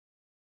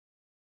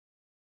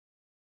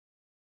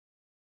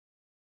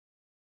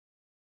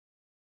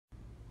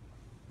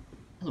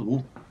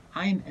Hello,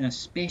 I'm in a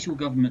special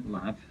government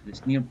lab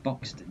that's near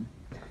Buxton,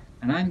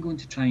 and I'm going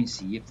to try and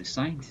see if the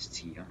scientists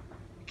here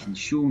can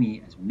show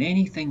me as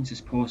many things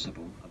as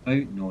possible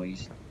about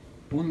noise,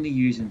 only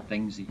using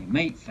things that you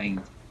might find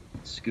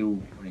in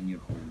school or in your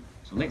home.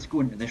 So let's go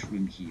into this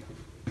room here.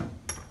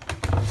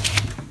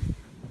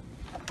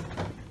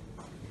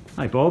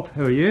 Hi Bob,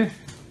 how are you?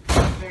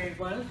 Very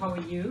well, how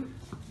are you?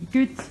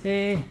 Good.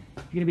 You're going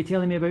to be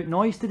telling me about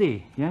noise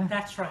today, yeah?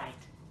 That's right.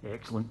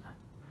 Excellent.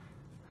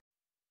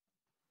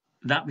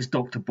 That was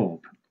Dr.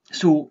 Bob.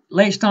 So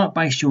let's start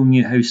by showing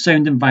you how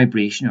sound and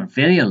vibration are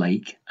very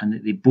alike and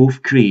that they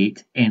both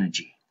create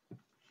energy.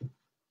 So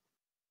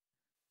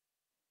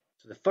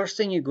the first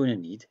thing you're going to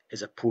need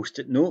is a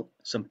post-it note,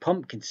 some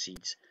pumpkin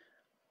seeds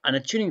and a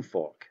tuning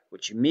fork,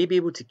 which you may be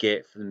able to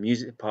get from the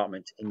music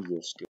department in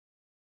your school.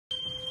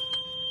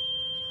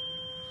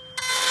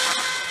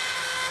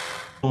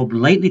 Bob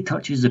lightly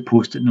touches the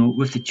post-it note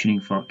with the tuning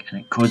fork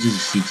and it causes the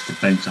seeds to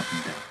bounce up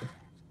and down.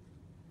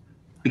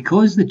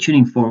 Because the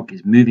tuning fork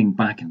is moving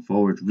back and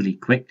forward really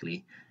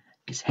quickly,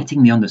 it's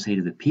hitting the underside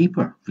of the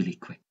paper really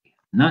quickly.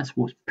 And that's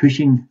what's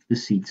pushing the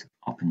seeds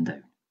up and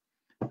down.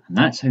 And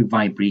that's how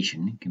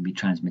vibration can be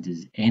transmitted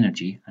as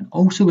energy and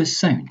also as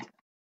sound.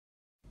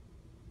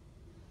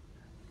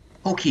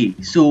 Okay,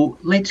 so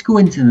let's go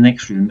into the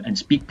next room and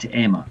speak to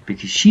Emma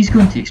because she's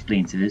going to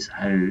explain to us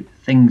how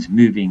things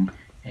moving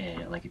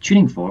like a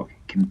tuning fork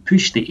can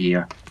push the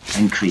air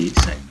and create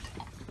sound.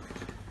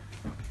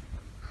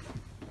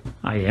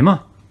 Hi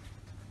Emma.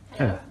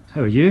 How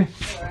are you?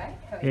 All right.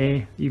 How are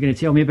you? You going to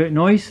tell me about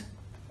noise?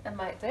 I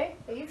might do.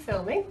 Are you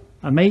filming?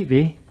 I might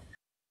be.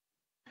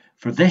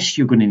 For this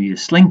you're going to need a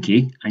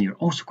slinky and you're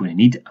also going to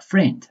need a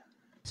friend.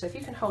 So if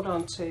you can hold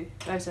on to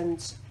those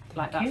ends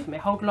like that for me,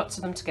 hold lots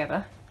of them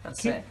together.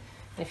 That's it.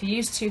 And if you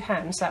use two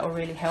hands, that will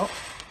really help.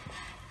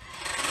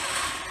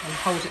 And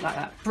hold it like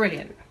that.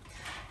 Brilliant.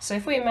 So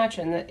if we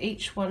imagine that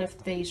each one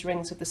of these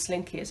rings of the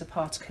slinky is a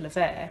particle of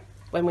air,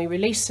 when we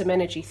release some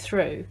energy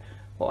through,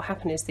 what will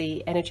happen is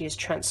the energy is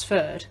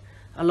transferred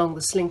along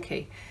the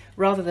slinky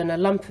rather than a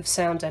lump of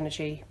sound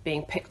energy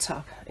being picked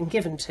up and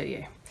given to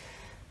you.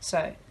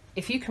 So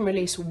if you can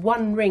release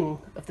one ring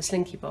of the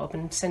slinky, Bob,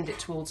 and send it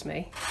towards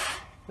me,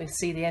 we'll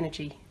see the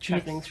energy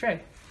travelling through.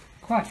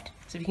 Quite.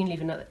 So if you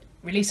can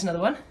release another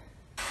one,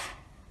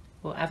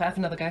 we'll have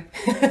another go.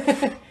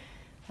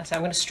 That's it. I'm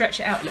going to stretch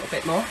it out a little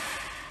bit more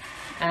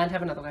and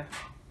have another go.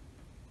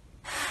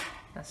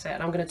 That's it.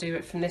 And I'm going to do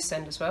it from this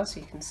end as well so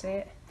you can see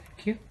it.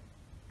 Thank you.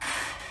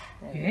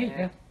 There we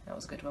go. That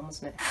was a good one,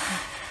 wasn't it?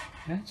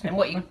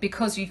 And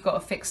because you've got a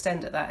fixed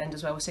end at that end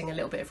as well, we're seeing a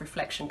little bit of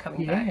reflection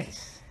coming back.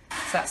 So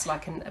that's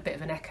like a bit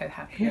of an echo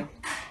happening.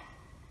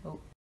 Oh.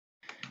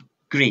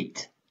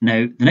 Great.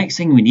 Now the next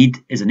thing we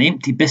need is an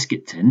empty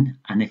biscuit tin,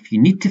 and if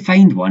you need to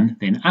find one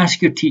then ask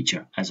your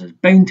teacher, as there's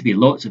bound to be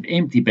lots of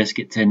empty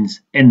biscuit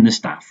tins in the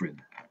staff room.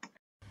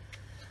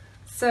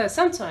 So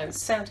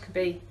sometimes sound can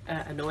be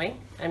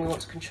annoying and we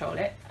want to control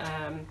it,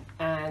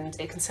 and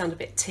it can sound a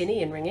bit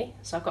tinny and ringy.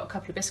 So I've got a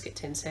couple of biscuit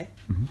tins here.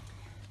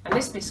 And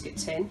this biscuit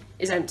tin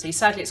is empty.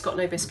 Sadly it's got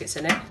no biscuits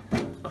in it.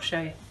 I'll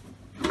show you.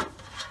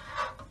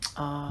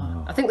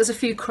 I think there's a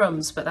few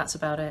crumbs, but that's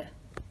about it.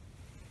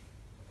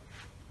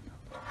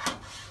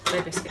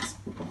 No biscuits.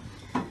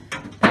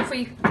 Now if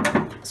we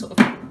sort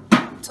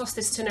of toss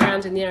this tin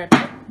around in the air a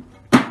bit,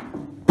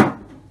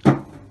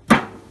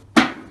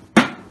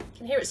 you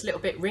can hear it's a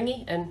little bit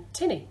ringy and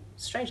tinny.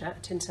 Strange that,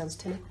 a tin sounds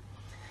tinny.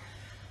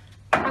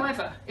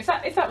 However, if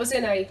that was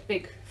in a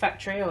big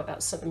factory or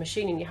that's a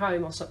machine in your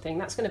home or something,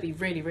 that's going to be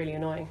really, really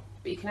annoying.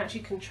 But you can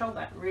actually control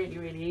that really,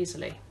 really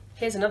easily.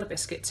 Here's another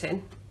biscuit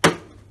tin.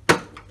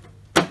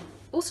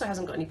 Also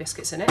hasn't got any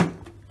biscuits in it.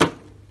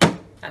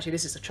 Actually,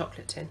 this is a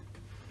chocolate tin.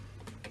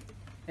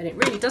 And it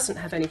really doesn't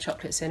have any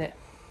chocolates in it,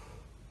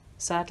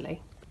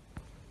 sadly.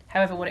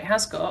 However, what it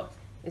has got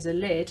is a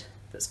lid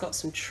that's got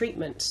some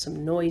treatment,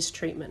 some noise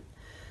treatment.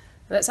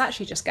 And that's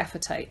actually just gaffer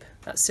tape.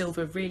 That's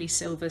silver, really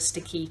silver,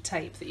 sticky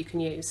tape that you can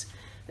use.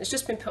 It's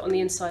just been put on the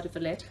inside of the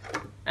lid,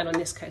 and in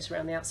this case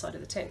around the outside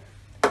of the tin.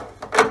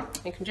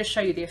 I can just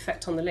show you the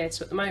effect on the lid.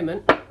 So at the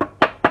moment,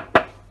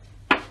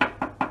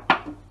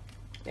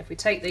 if we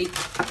take the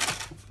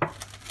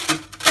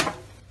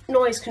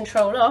noise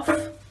control off,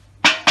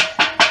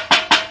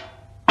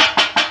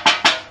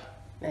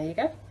 there you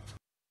go.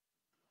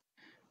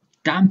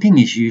 Damping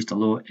is used a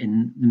lot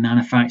in the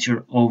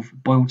manufacture of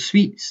boiled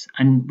sweets,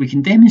 and we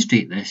can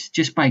demonstrate this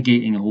just by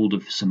getting a hold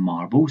of some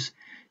marbles,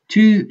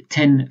 2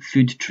 tin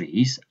food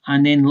trays,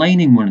 and then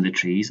lining one of the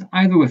trays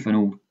either with an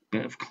old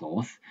bit of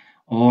cloth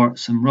or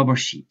some rubber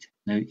sheet.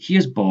 Now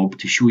here's Bob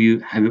to show you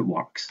how it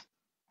works.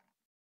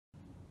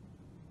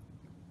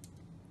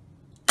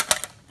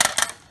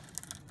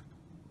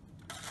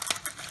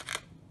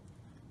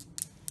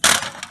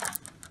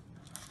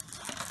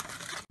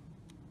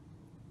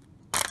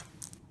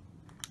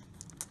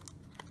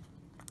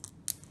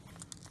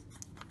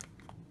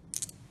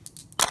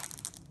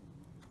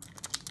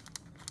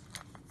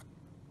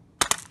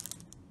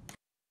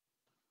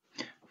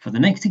 For the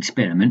next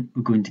experiment,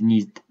 we're going to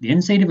need the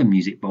inside of a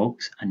music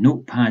box, a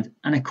notepad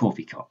and a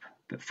coffee cup.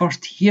 But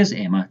first, here's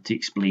Emma to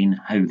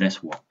explain how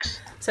this works.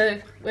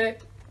 So we're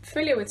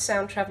familiar with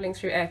sound travelling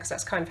through air because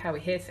that's kind of how we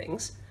hear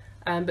things,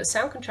 but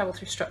sound can travel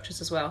through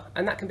structures as well,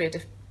 and that can be a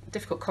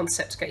difficult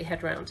concept to get your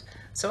head around.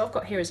 So what I've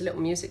got here is a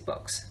little music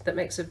box that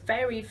makes a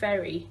very,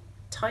 very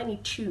tiny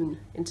tune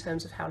in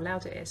terms of how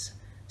loud it is.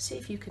 See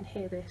if you can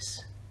hear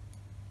this.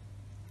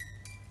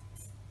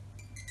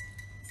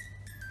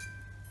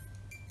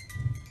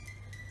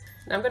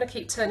 Now I'm going to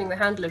keep turning the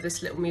handle of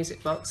this little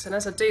music box, and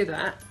as I do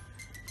that,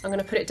 I'm going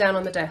to put it down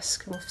on the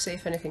desk and we'll see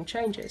if anything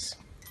changes.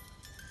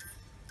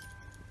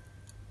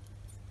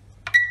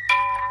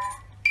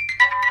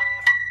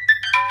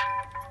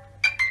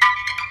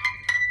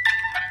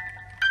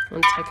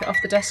 And take it off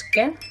the desk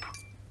again.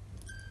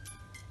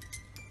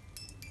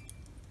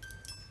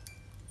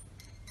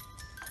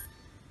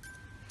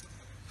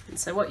 And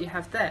so what you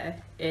have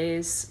there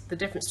is the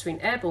difference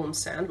between airborne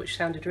sound, which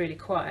sounded really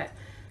quiet,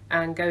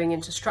 and going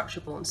into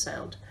structure-borne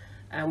sound,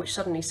 which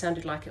suddenly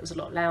sounded like it was a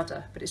lot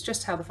louder, but it's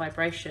just how the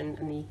vibration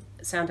and the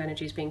sound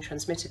energy is being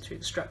transmitted through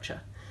the structure.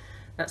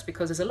 That's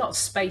because there's a lot of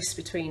space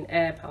between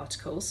air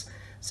particles,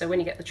 so when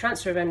you get the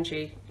transfer of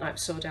energy, like we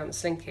saw down the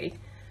slinky,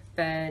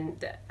 then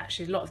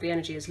actually a lot of the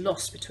energy is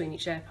lost between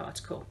each air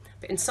particle.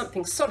 But in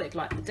something solid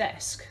like the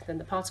desk, then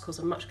the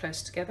particles are much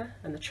closer together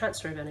and the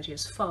transfer of energy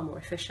is far more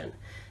efficient.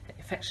 It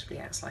effectively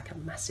acts like a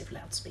massive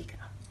loudspeaker.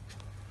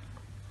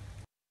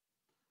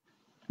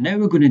 Now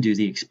we're going to do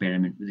the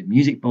experiment with the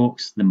music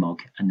box, the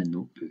mug and the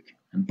notebook.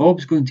 And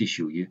Bob's going to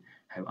show you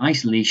how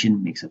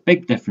isolation makes a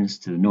big difference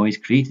to the noise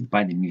created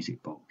by the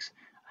music box,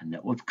 and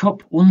that the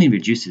cup only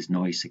reduces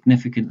noise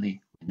significantly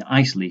when the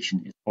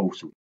isolation is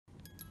also.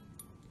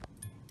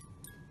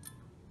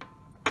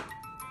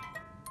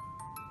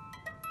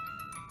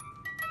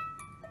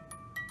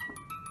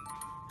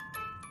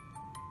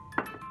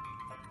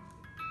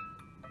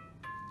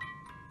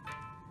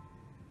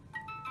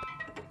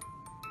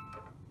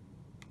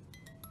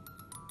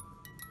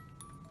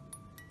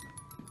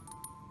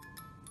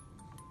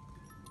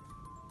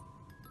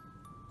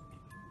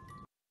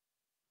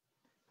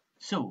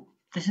 So,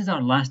 this is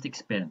our last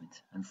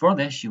experiment, and for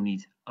this you'll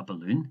need a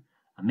balloon,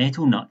 a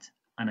metal nut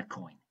and a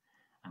coin.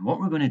 And what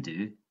we're going to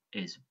do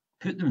is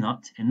put the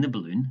nut in the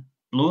balloon,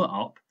 blow it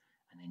up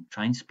and then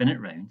try and spin it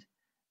round.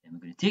 Then we're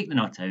going to take the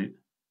nut out,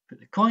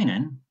 put the coin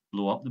in,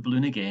 blow up the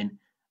balloon again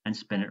and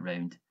spin it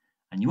round.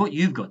 And what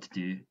you've got to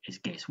do is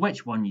guess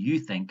which one you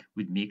think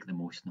would make the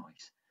most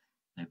noise.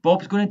 Now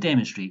Bob's going to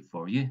demonstrate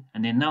for you,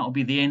 and then that'll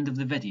be the end of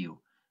the video.